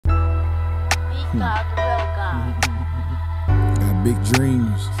Got big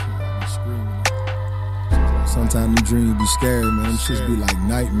dreams. Sometimes them dreams be scary, man. Them shits be like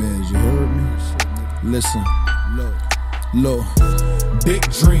nightmares, you heard me? Listen, look. Big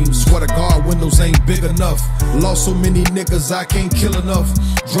dreams, swear to God, windows ain't big enough. Lost so many niggas, I can't kill enough.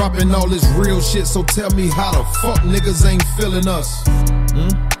 Dropping all this real shit, so tell me how the fuck niggas ain't feeling us?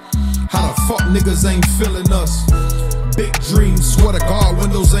 How the fuck niggas ain't feeling us? Big dreams, swear to God,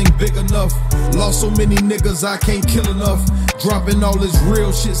 windows ain't big enough. Lost so many niggas, I can't kill enough. Dropping all this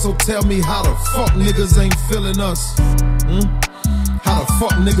real shit, so tell me how the fuck niggas ain't feeling us? How the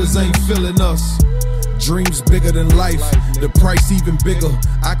fuck niggas ain't feeling us? Dreams bigger than life, the price even bigger.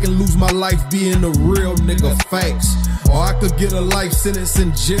 I can lose my life being a real nigga, facts. Or I could get a life sentence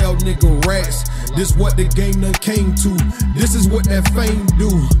in jail, nigga, rats. This what the game done came to, this is what that fame do.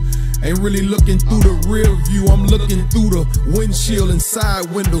 Ain't really looking through the rear view, I'm looking through the windshield and side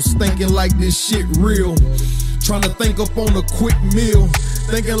windows, thinking like this shit real. Trying to think up on a quick meal,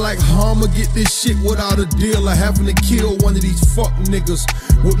 thinking like how I'ma get this shit without a deal of having to kill one of these fuck niggas.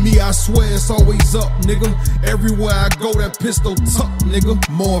 With me, I swear it's always up, nigga. Everywhere I go, that pistol tuck, nigga.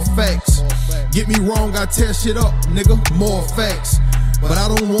 More facts. Get me wrong, I tear shit up, nigga. More facts. But I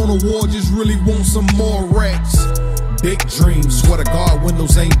don't want a war, just really want some more racks. Big dreams, swear to God,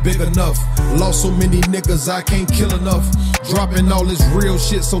 windows ain't big enough. Lost so many niggas, I can't kill enough. Dropping all this real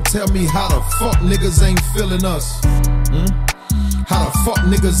shit, so tell me how the fuck niggas ain't feeling us? How the fuck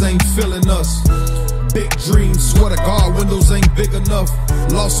niggas ain't feeling us? Big dreams, swear to God, windows ain't big enough.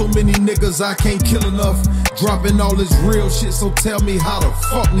 Lost so many niggas, I can't kill enough. Dropping all this real shit, so tell me how the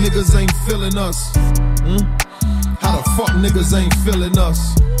fuck niggas ain't feeling us? How the fuck niggas ain't feeling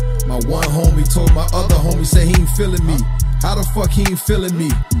us? My one homie told my other homie, say he ain't feeling me. How the fuck he ain't feeling me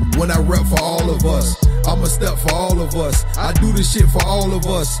when I rep for all of us? I'm a step for all of us. I do this shit for all of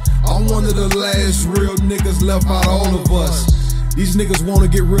us. I'm one of the last real niggas left out all of us. These niggas wanna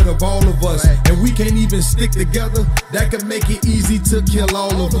get rid of all of us, and we can't even stick together. That could make it easy to kill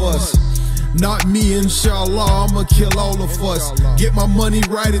all of us. Not me, inshallah, I'ma kill all of us. Get my money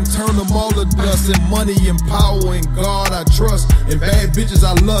right and turn them all to dust. And money and power and God I trust. And bad bitches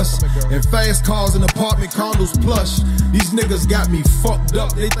I lust. And fast cars and apartment condos plush. These niggas got me fucked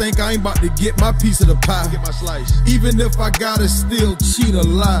up. They think I ain't about to get my piece of the pie. Even if I gotta still cheat a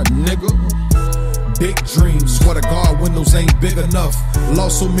lot, nigga. Big dreams, swear to God, windows ain't big enough.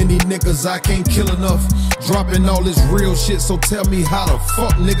 Lost so many niggas, I can't kill enough. Dropping all this real shit, so tell me how the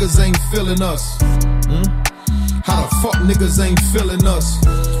fuck niggas ain't feeling us? How the fuck niggas ain't feeling us?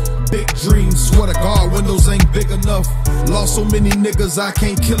 Big dreams, swear to God, windows ain't big enough. Lost so many niggas, I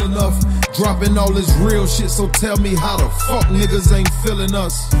can't kill enough. Dropping all this real shit, so tell me how the fuck niggas ain't feeling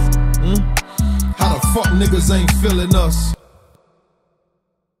us? How the fuck niggas ain't feeling us?